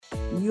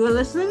You are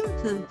listening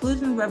to the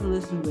Inclusion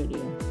Revolution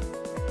Radio.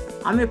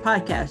 I'm your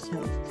podcast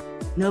host,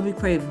 Novi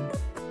Craven.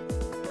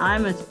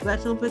 I'm a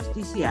Special Olympics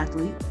DC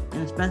athlete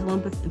and a Special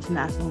Olympics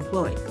International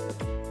employee.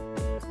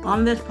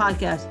 On this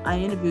podcast, I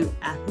interview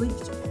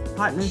athletes,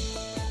 partners,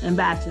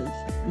 ambassadors,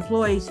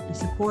 employees, and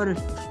supporters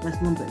of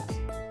Special Olympics.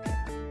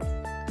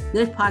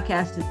 This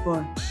podcast is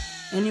for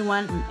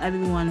anyone and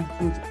everyone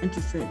who's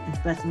interested in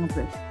Special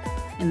Olympics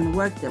and the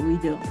work that we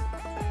do.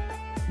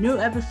 New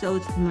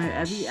episodes premiere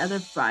every other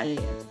Friday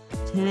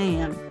at 10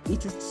 a.m.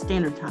 Eastern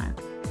Standard Time,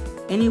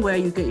 anywhere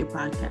you get your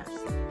podcasts.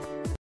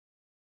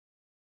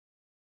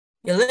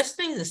 You're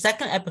listening to the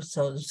second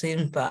episode of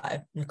Season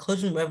 5,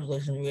 Inclusion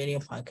Revolution Radio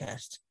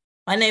Podcast.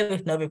 My name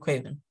is Novi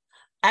Craven.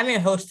 I'm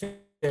your host for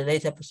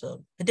today's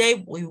episode.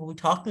 Today, we will be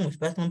talking with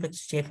Special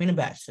Olympics champion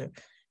ambassador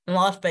and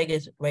Las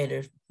Vegas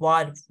Raiders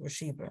wide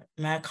receiver,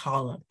 Mack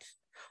Hollins.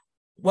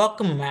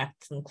 Welcome, Mack,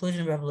 to the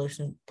Inclusion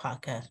Revolution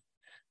Podcast.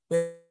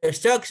 We're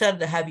so excited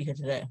to have you here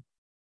today.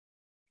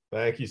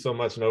 Thank you so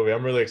much, Novi.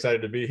 I'm really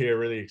excited to be here,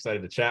 really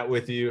excited to chat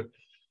with you,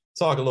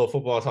 talk a little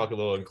football, talk a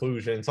little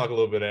inclusion, talk a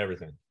little bit of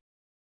everything.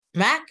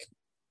 Mack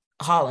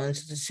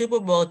Hollins is a Super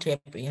Bowl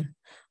champion,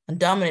 a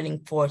dominating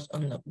force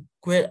on the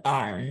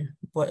gridiron,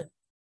 but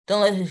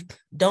don't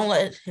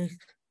let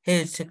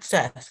his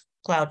success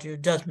cloud your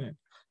judgment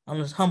on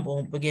his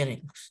humble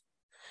beginnings.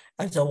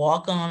 As a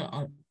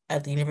walk-on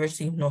at the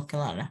University of North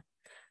Carolina,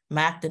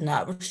 Mack did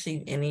not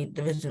receive any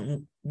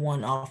Division I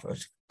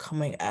offers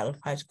coming out of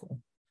high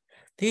school.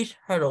 These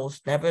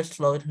hurdles never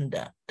slowed him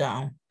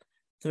down,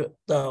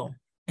 though.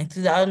 In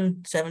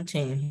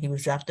 2017, he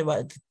was drafted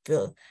by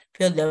the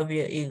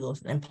Philadelphia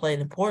Eagles and played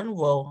an important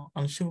role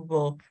on the Super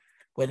Bowl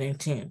winning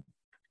team.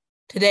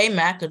 Today,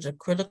 Mack is a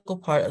critical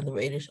part of the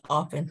Raiders'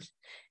 offense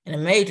and a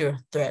major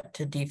threat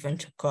to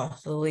defense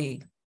across the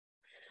league.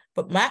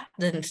 But Mack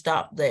didn't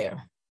stop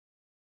there.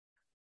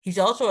 He's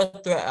also a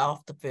threat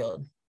off the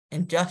field.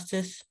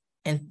 Injustice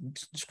and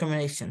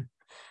discrimination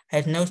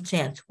has no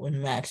chance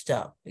when matched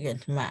up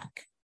against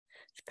Mack.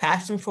 His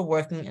passion for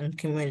working in the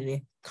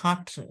community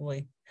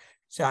constantly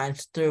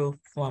shines through,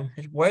 from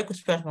his work with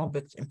Special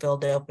Olympics in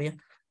Philadelphia,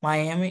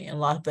 Miami, and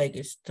Las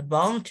Vegas, to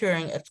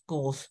volunteering at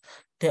schools,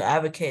 to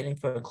advocating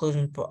for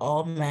inclusion for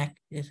all. Mack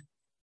is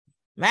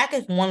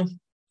one of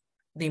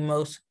the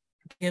most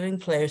giving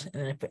players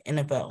in the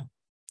NFL.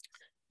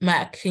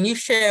 Mack, can you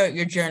share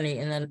your journey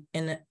in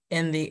the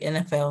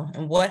NFL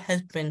and what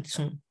has been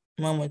some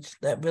moments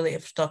that really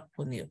have stuck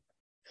with you?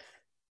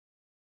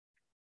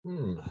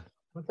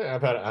 I think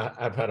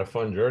I've had a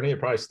fun journey. It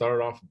probably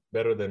started off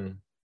better than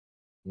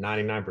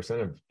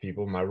 99% of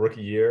people. My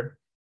rookie year,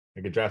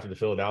 I got drafted to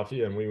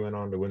Philadelphia, and we went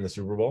on to win the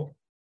Super Bowl.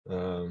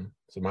 So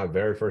my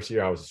very first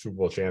year, I was a Super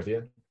Bowl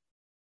champion,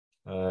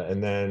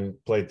 and then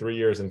played 3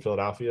 years in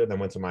Philadelphia. Then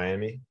went to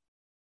Miami,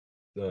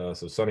 so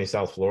sunny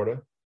South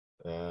Florida.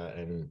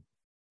 And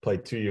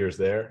played 2 years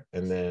there,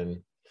 and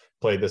then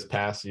played this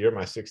past year,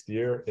 my 6th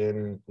year,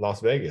 in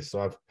Las Vegas.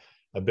 So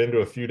I've been to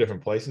a few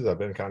different places. I've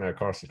been kind of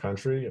across the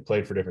country. I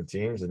played for different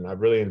teams, and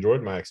I've really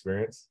enjoyed my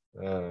experience.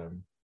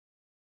 And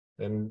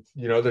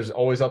there's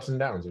always ups and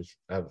downs.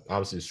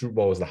 Obviously, the Super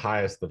Bowl is the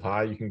highest of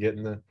high you can get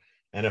in the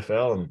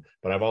NFL,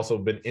 but I've also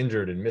been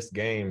injured and missed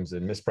games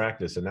and missed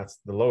practice, and that's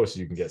the lowest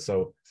you can get.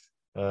 So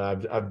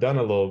I've done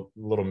a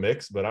little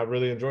mix, but I've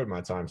really enjoyed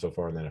my time so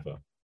far in the NFL.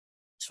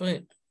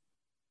 Sweet.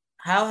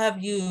 How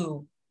have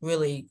you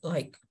really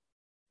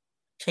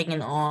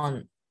taken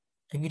on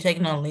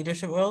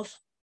leadership roles?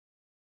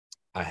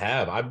 I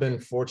have. I've been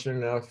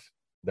fortunate enough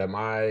that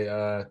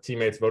my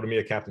teammates voted me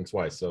a captain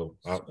twice. So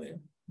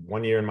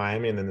 1 year in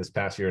Miami, and then this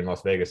past year in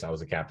Las Vegas, I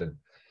was a captain.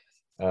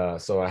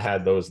 So I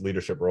had those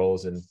leadership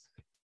roles, and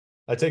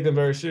I take them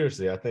very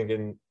seriously. I think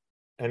in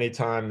any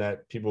time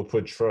that people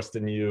put trust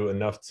in you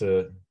enough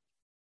to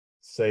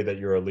say that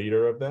you're a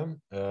leader of them,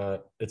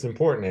 it's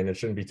important, and it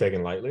shouldn't be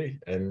taken lightly,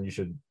 and you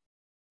should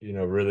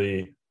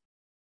really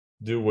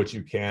do what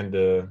you can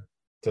to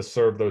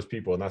serve those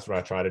people. And that's what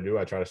I try to do.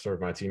 I try to serve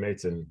my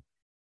teammates, and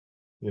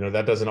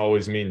that doesn't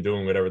always mean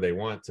doing whatever they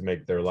want to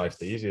make their life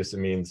the easiest. It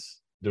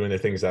means doing the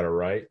things that are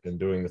right and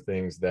doing the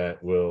things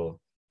that will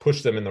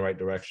push them in the right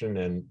direction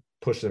and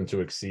push them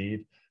to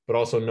exceed, but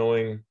also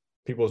knowing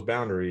people's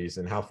boundaries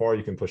and how far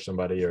you can push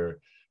somebody, or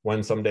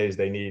when some days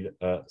they need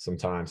some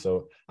time.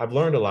 So I've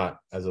learned a lot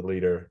as a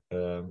leader,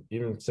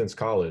 even since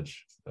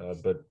college,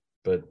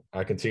 but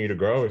I continue to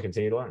grow and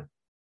continue to learn.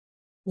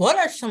 What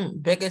are some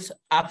biggest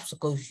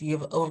obstacles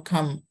you've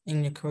overcome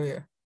in your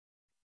career?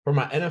 For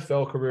my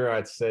NFL career,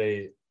 I'd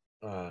say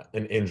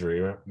an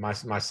injury.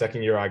 My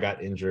second year, I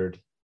got injured,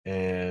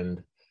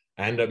 and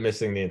I ended up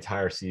missing the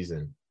entire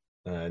season,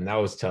 and that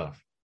was tough.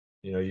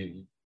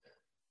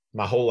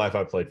 My whole life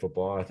I played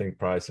football. I think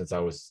probably since I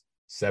was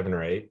 7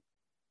 or 8,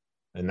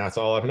 and that's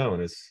all I've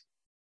known is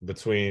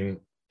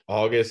between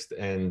August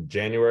and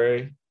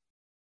January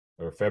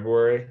or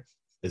February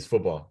is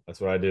football.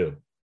 That's what I do.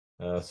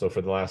 So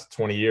for the last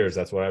 20 years,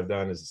 that's what I've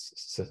done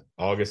is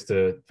August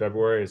to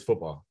February is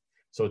football.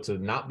 So to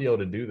not be able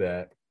to do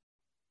that,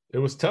 it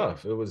was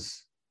tough. It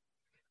was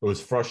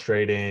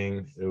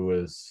frustrating. It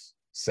was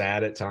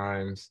sad at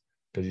times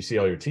because you see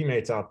all your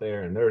teammates out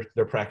there and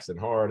they're practicing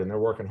hard and they're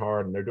working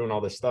hard and they're doing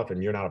all this stuff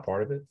and you're not a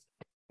part of it.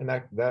 And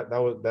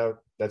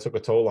that took a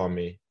toll on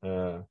me.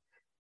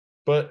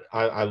 But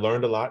I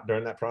learned a lot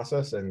during that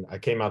process, and I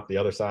came out the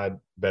other side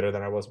better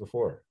than I was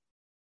before.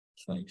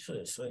 Sweet.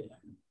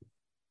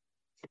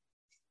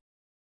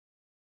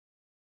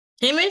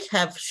 Teammates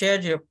have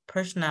shared your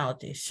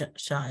personality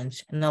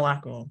shines in the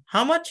locker room.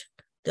 How much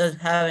does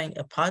having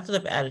a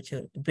positive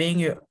attitude, being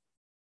your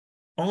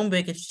own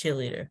biggest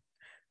cheerleader,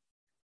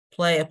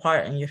 play a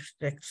part in your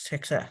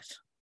success?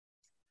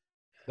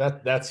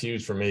 That's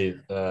huge for me.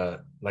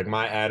 Like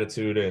my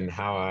attitude and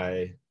how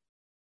I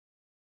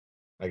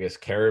guess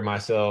carry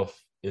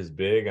myself is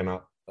big. And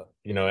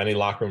any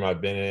locker room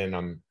I've been in,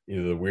 I'm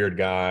either the weird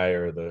guy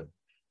or the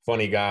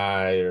funny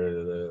guy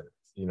or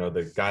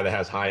the guy that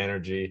has high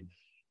energy.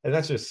 And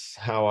that's just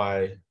how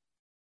I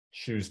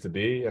choose to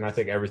be. And I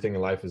think everything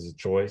in life is a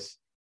choice.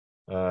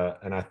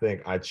 And I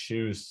think I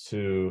choose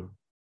to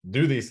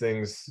do these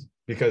things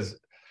because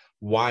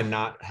why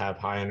not have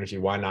high energy?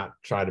 Why not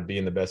try to be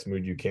in the best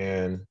mood you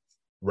can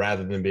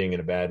rather than being in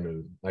a bad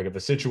mood? Like if a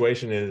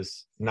situation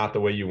is not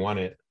the way you want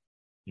it,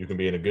 you can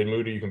be in a good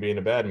mood or you can be in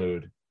a bad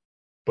mood.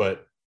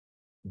 But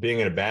being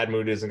in a bad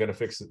mood isn't going to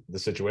fix the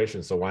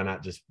situation. So why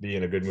not just be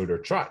in a good mood or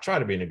try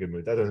to be in a good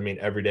mood? That doesn't mean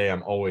every day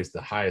I'm always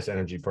the highest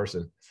energy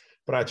person,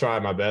 but I try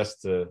my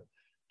best to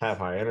have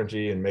high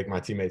energy and make my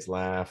teammates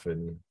laugh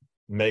and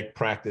make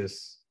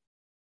practice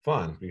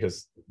fun,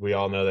 because we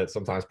all know that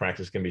sometimes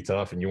practice can be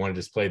tough and you want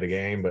to just play the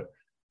game, but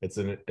it's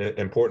an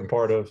important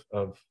part of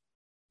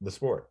the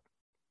sport.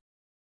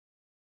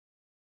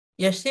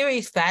 Your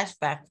series Fast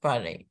Fact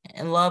Friday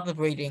and Love of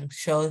Reading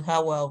shows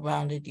how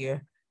well-rounded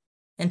your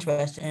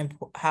interest and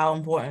how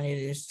important it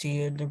is to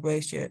you to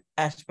embrace your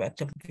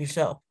aspect of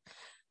yourself,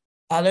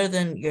 other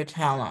than your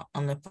talent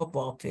on the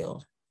football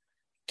field.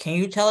 Can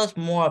you tell us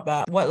more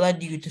about what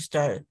led you to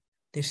start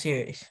this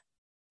series?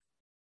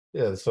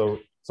 Yeah, so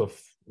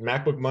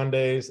MacBook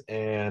Mondays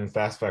and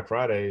Fast Fact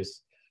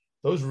Fridays,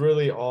 those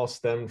really all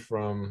stemmed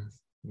from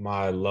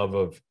my love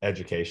of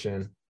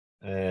education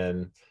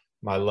and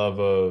my love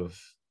of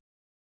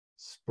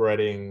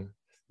spreading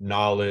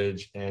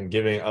knowledge and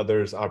giving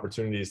others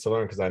opportunities to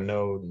learn, because I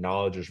know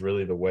knowledge is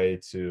really the way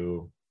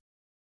to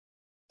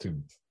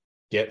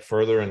get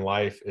further in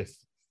life if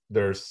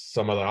there's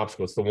some other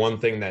obstacles. The one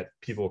thing that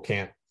people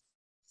can't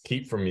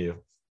keep from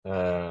you.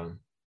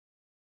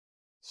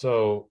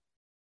 So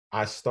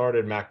I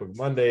started MacBook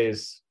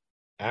Mondays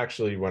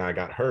actually when I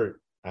got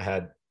hurt.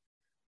 I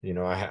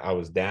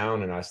was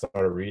down and I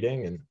started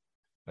reading, and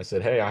I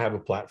said, hey, I have a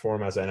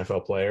platform as an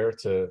NFL player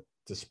to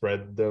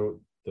spread the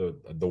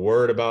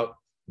word about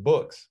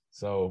books.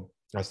 So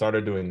I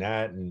started doing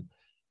that, and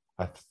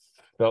I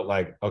felt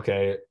like,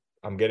 okay,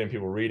 I'm getting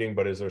people reading,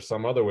 but is there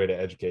some other way to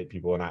educate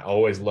people? And I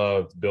always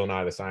loved Bill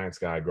Nye the Science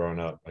Guy growing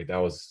up. Like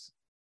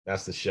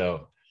that's the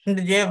show.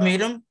 Did you ever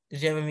meet him?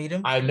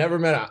 I've never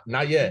met him.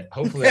 Not yet.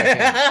 Hopefully I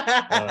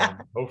can.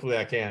 Hopefully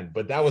I can.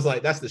 But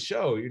that's the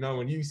show.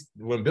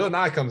 When Bill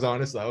Nye comes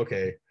on, it's like,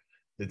 okay,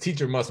 the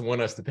teacher must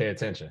want us to pay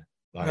attention.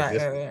 Like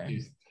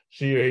right.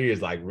 She or he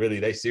is like,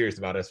 really, they serious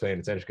about us paying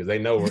attention because they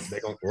know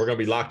we're gonna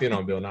be locked in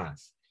on Bill Nye.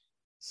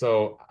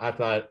 So I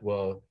thought,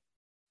 well,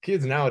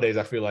 kids nowadays,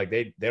 I feel like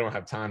they don't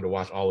have time to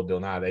watch all of Bill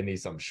Nye. They need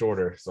something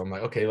shorter. So I'm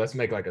like, okay, let's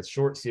make like a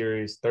short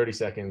series, 30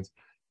 seconds,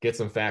 get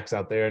some facts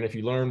out there. And if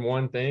you learn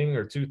one thing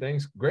or two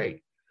things,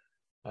 great.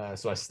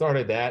 So I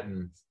started that,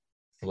 and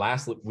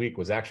last week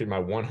was actually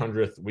my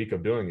 100th week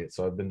of doing it.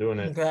 So I've been doing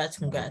it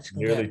congrats.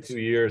 Nearly 2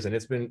 years, and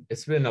it's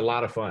been a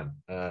lot of fun.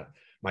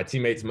 My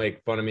teammates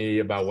make fun of me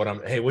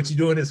about hey, what you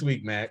doing this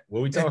week, Mac?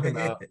 What we talking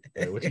about?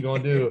 What you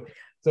gonna do?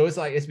 So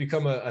it's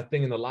become a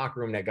thing in the locker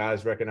room that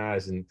guys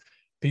recognize, and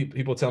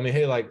people tell me,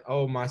 hey, like,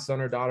 oh, my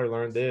son or daughter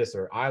learned this,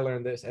 or I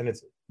learned this, and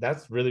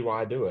that's really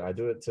why I do it. I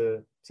do it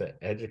to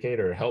educate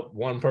or help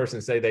one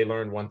person say they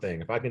learned one thing.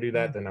 If I can do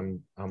that, then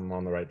I'm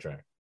on the right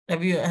track.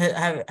 Have you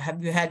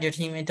had your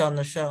teammate on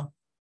the show?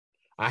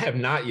 I have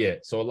not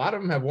yet. So a lot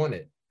of them have won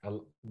it.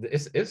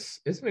 It's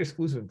an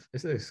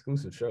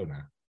exclusive show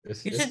now. You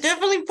should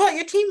definitely put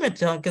your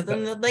teammates on, because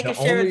then they can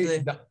share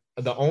it.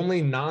 The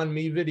only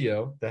non-me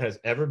video that has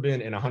ever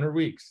been in 100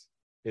 weeks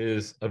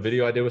is a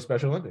video I did with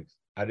Special Olympics.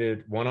 I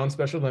did one on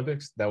Special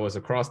Olympics that was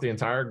across the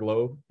entire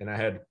globe, and I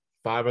had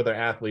 5 other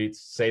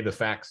athletes say the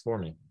facts for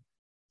me.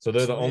 So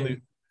they're the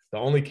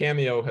only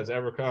cameo has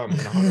ever come in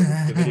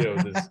 100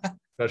 videos is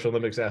Special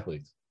Olympics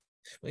athletes.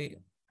 Sweet.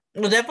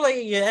 Well,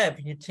 definitely, yeah. If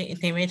your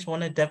teammates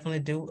want to definitely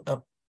do a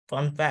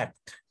fun fact.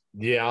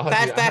 Yeah, I'll have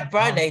Fast Fact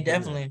Friday,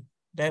 definitely.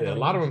 Yeah, a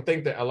lot of them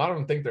think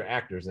they're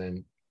actors,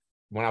 and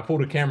when I pull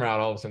the camera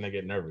out, all of a sudden they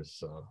get nervous.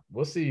 So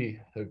we'll see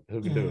who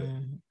can do it.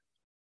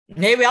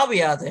 Maybe I'll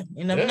be out there.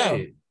 You never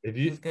know. If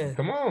you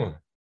come on.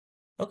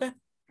 Okay.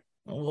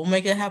 We'll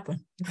make it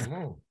happen. Come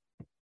on.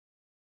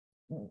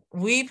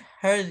 We've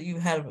heard you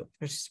had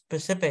a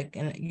specific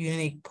and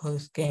unique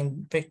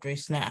post-game victory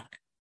snack.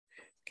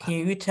 Can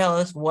you tell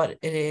us what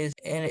it is,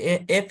 and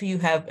if you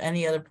have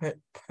any other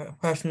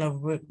personal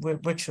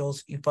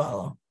rituals you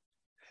follow?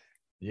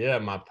 Yeah,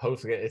 my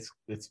post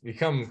it's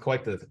become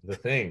quite the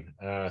thing.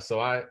 So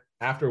I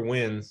after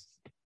wins,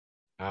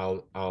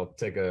 I'll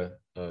take a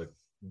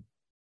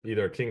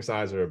either a king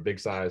size or a big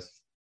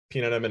size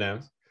peanut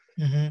M&Ms,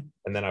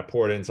 and then I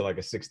pour it into like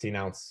a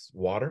 16-ounce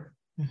water,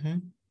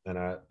 and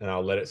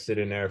I'll let it sit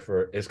in there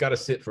for it's got to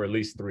sit for at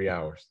least 3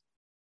 hours.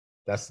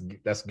 That's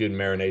good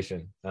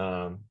marination.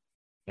 And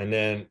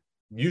then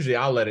usually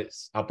I'll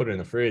put it in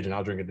the fridge and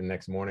I'll drink it the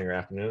next morning or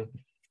afternoon.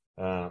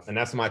 And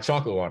that's my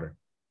chocolate water.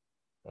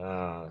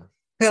 I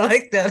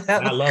like that.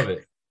 And I love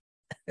it.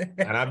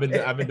 And I've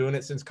been doing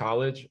it since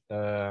college.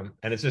 And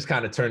it's just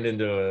kind of turned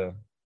into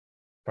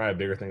probably a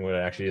bigger thing what it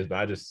actually is. But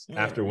I just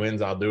after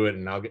wins, I'll do it,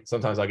 and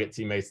sometimes I'll get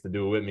teammates to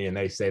do it with me, and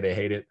they say they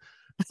hate it,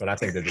 but I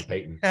think they're just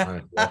hating.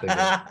 Honestly.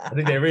 I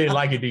think they really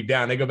like it deep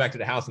down. They go back to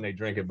the house and they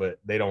drink it, but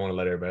they don't want to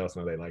let everybody else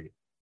know they like it.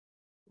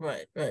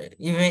 Right.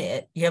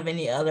 You have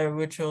any other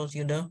rituals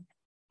you do?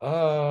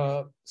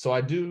 So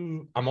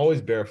I'm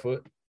always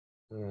barefoot.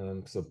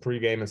 So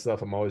pregame and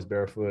stuff, I'm always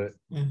barefoot.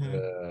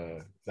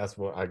 That's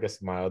what I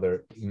guess my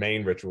other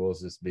main ritual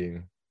is just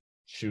being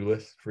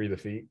shoeless, free the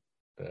feet.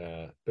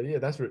 But yeah,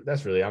 that's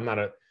really.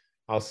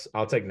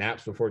 I'll take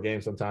naps before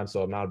games sometimes,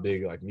 so I'm not a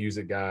big like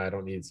music guy. I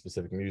don't need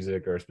specific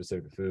music or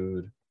specific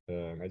food.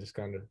 I just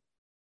kind of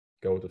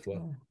go with the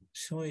flow.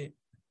 Sweet.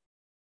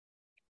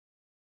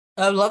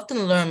 I'd love to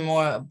learn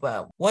more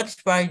about what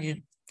inspired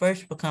you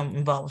first become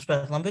involved with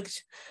Special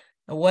Olympics,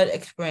 and what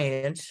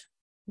experience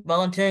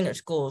volunteering at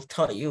schools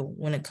taught you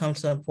when it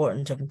comes to the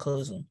importance of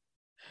inclusion.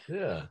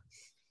 Yeah,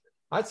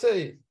 I'd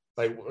say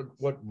like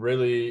what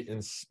really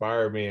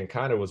inspired me and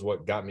kind of was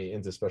what got me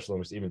into Special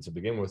Olympics even to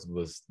begin with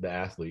was the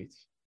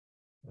athletes.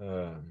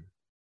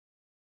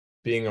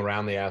 Being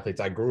around the athletes,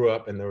 I grew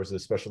up and there was a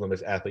Special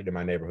Olympics athlete in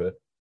my neighborhood.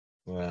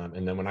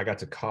 And then when I got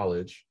to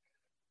college,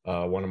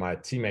 one of my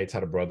teammates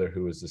had a brother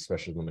who was a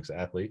Special Olympics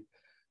athlete.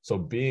 So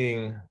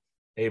being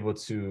able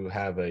to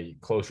have a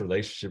close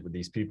relationship with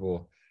these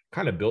people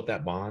kind of built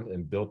that bond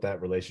and built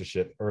that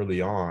relationship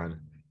early on.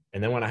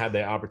 And then when I had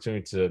the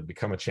opportunity to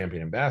become a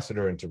champion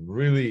ambassador and to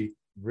really,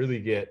 really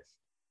get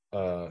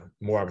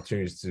more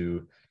opportunities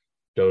to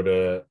go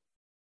to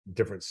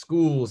different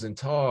schools and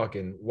talk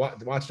and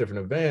watch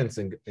different events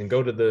and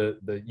go to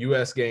the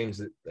US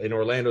games in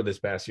Orlando this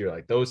past year,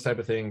 like those type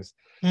of things,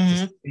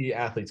 to see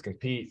athletes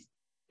compete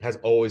has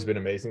always been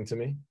amazing to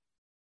me.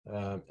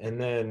 And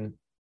then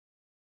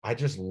I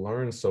just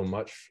learned so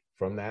much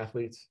from the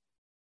athletes,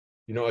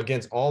 you know,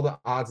 against all the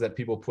odds that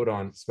people put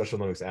on Special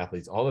Olympics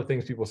athletes, all the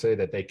things people say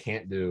that they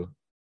can't do,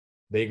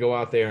 they go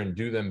out there and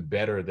do them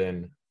better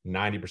than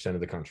 90% of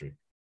the country.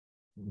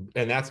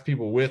 And that's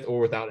people with or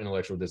without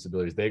intellectual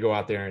disabilities. They go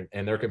out there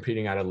and they're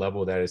competing at a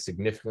level that is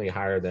significantly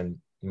higher than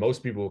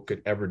most people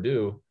could ever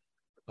do.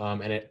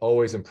 And it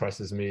always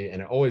impresses me,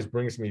 and it always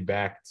brings me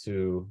back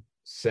to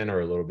center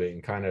a little bit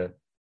and kind of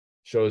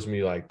shows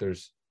me like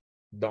there's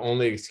the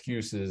only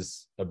excuse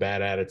is a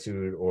bad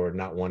attitude or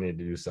not wanting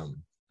to do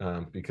something,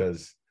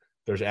 because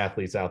there's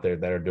athletes out there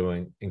that are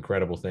doing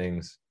incredible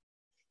things.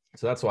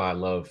 So that's why I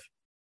love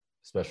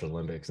Special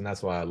Olympics, and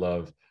that's why I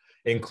love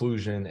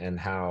inclusion and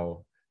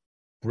how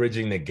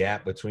bridging the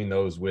gap between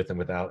those with and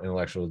without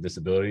intellectual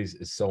disabilities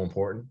is so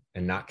important,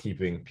 and not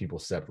keeping people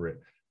separate,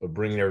 but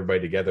bringing everybody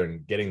together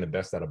and getting the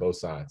best out of both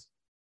sides.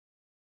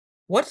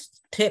 What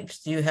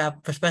tips do you have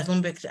for Special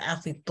Olympics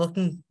athletes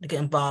looking to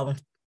get involved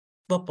in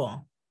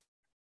football?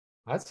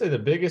 I'd say the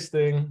biggest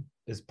thing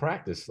is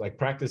practice. Like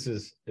practice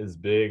is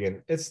big,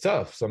 and it's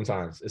tough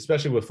sometimes,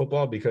 especially with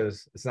football,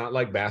 because it's not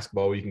like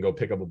basketball where you can go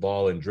pick up a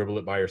ball and dribble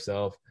it by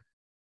yourself.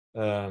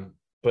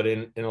 But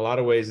in a lot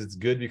of ways, it's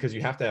good because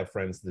you have to have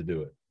friends to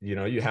do it. You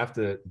know, you have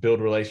to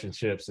build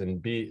relationships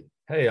and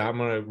hey, I'm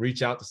going to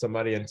reach out to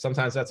somebody. And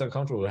sometimes that's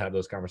uncomfortable to have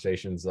those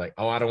conversations like,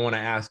 oh, I don't want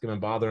to ask him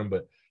and bother him.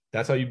 But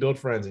that's how you build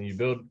friends, and you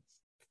build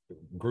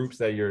groups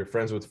that you're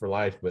friends with for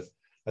life. But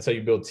that's how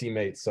you build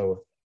teammates.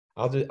 So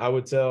I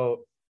would tell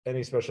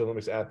any Special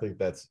Olympics athlete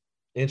that's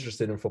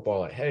interested in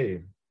football, like,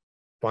 hey,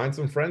 find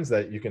some friends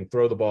that you can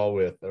throw the ball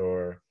with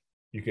or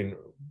you can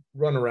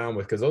run around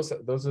with, because those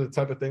are the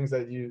type of things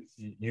that you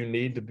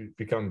need to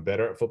become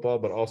better at football,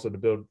 but also to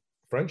build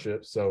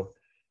friendships. So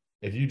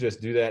if you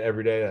just do that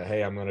every day, that,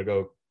 hey, I'm going to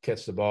go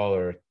catch the ball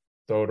or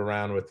throw it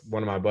around with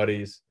one of my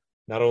buddies,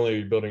 not only are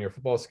you building your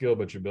football skill,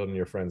 but you're building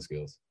your friend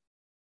skills.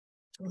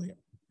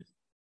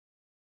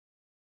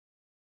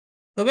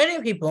 For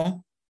many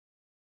people,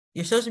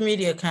 your social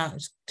media account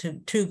is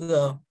to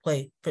go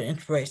play for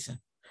inspiration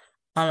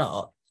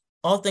on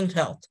all things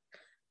health.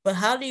 But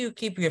how do you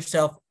keep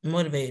yourself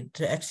motivated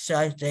to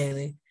exercise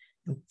daily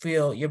and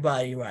feel your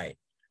body right?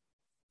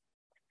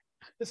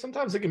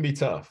 Sometimes it can be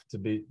tough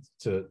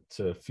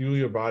to fuel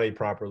your body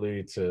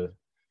properly, to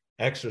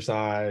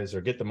exercise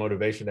or get the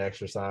motivation to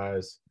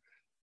exercise.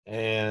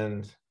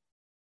 And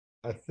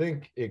I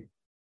think it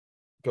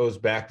goes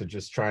back to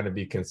just trying to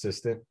be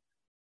consistent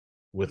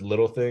with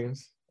little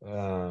things,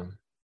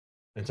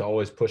 and to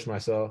always push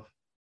myself.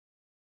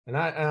 And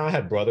I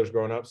had brothers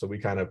growing up, so we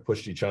kind of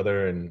pushed each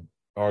other and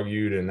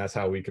argued, and that's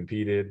how we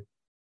competed.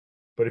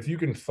 But if you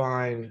can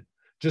find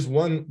just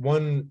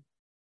one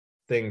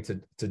thing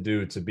to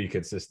do to be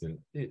consistent.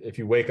 If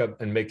you wake up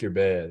and make your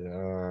bed,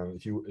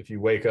 if you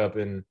wake up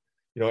and,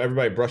 you know,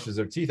 everybody brushes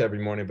their teeth every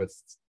morning, but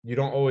you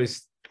don't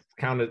always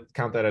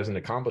count that as an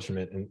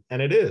accomplishment,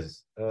 and it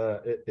is.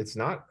 It's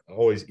not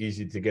always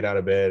easy to get out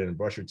of bed and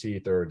brush your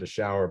teeth or to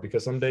shower,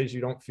 because some days you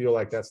don't feel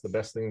like that's the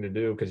best thing to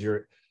do because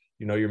your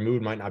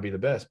mood might not be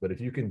the best. But if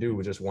you can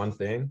do just one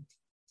thing,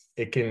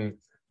 it can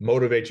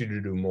motivate you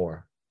to do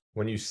more.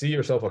 When you see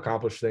yourself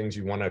accomplish things,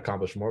 you want to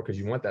accomplish more because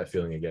you want that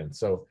feeling again.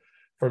 So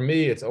for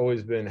me, it's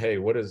always been, hey,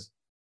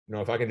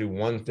 if I can do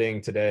one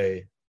thing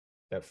today,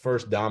 that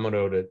first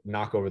domino to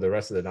knock over the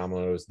rest of the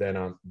dominoes, then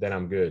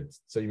I'm good.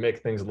 So you make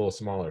things a little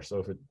smaller.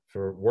 So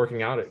for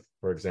working out,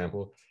 for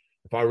example,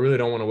 if I really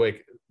don't want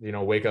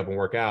to wake up and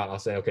work out, I'll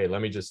say, okay,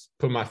 let me just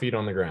put my feet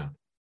on the ground.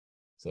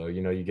 So,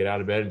 you get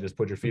out of bed and just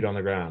put your feet on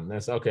the ground. And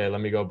that's okay.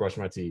 Let me go brush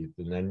my teeth,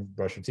 and then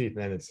brush your teeth.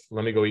 And then it's,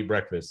 let me go eat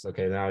breakfast.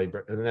 Okay. Now,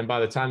 and then by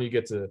the time you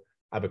get to,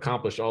 I've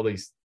accomplished all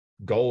these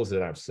goals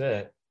that I've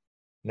set.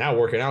 Now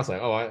working out's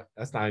like,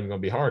 that's not even going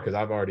to be hard because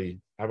I've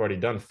already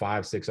done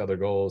 5-6 other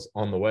goals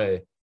on the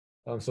way.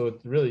 So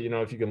it's really,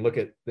 if you can look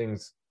at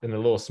things in a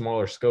little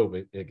smaller scope,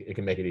 it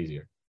can make it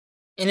easier.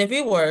 In a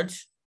few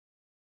words,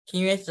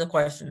 can you answer the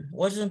question?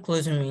 What does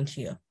inclusion mean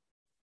to you?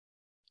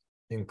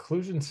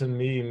 Inclusion to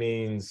me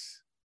means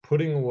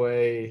putting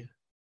away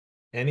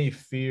any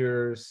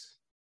fears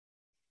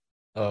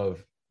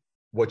of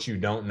what you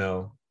don't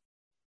know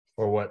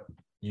or what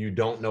you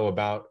don't know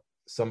about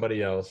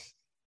somebody else,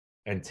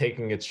 and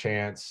taking a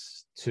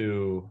chance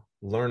to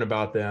learn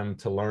about them,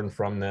 to learn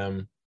from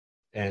them,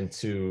 and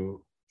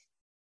to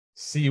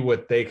see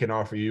what they can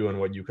offer you and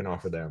what you can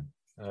offer them.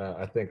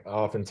 I think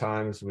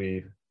oftentimes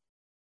we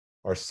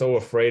are so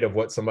afraid of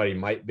what somebody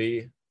might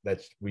be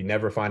that we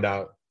never find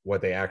out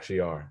what they actually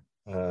are.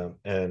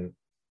 And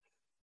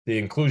the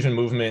inclusion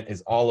movement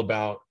is all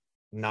about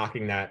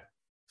knocking that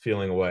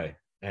feeling away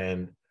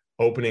and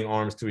opening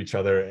arms to each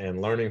other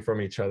and learning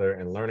from each other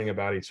and learning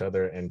about each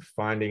other and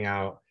finding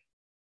out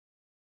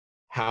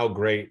how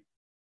great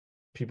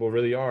people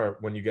really are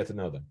when you get to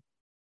know them.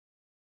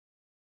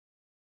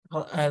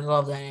 I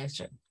love that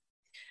answer.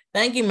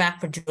 Thank you,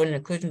 Mac, for joining the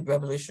Inclusion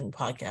Revolution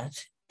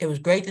podcast. It was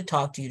great to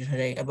talk to you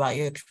today about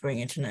your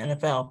experience in the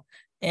NFL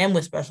and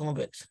with Special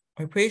Olympics.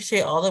 We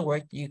appreciate all the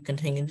work you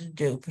continue to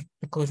do for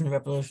Inclusion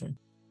Revolution.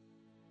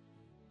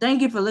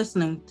 Thank you for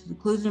listening to the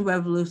Inclusion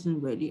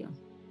Revolution Radio.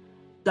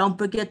 Don't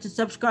forget to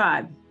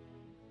subscribe.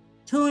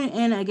 Tune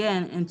in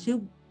again in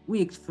 2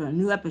 weeks for a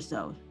new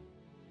episode.